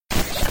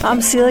I'm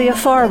Celia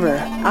Farber.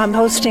 I'm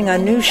hosting a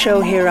new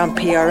show here on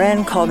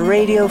PRN called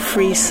Radio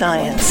Free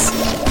Science.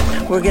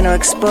 We're going to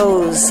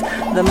expose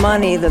the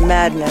money, the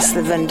madness,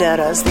 the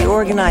vendettas, the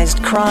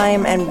organized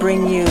crime, and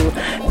bring you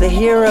the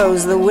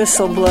heroes, the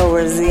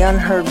whistleblowers, the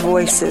unheard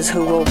voices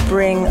who will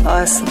bring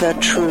us the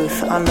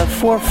truth on the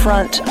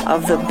forefront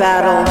of the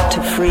battle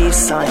to free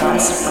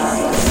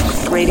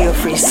science. Radio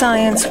Free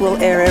Science will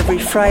air every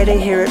Friday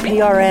here at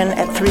PRN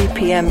at 3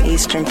 p.m.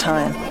 Eastern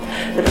Time.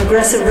 The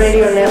Progressive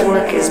Radio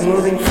Network is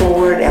moving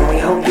forward, and we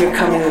hope you're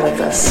coming with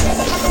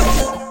us.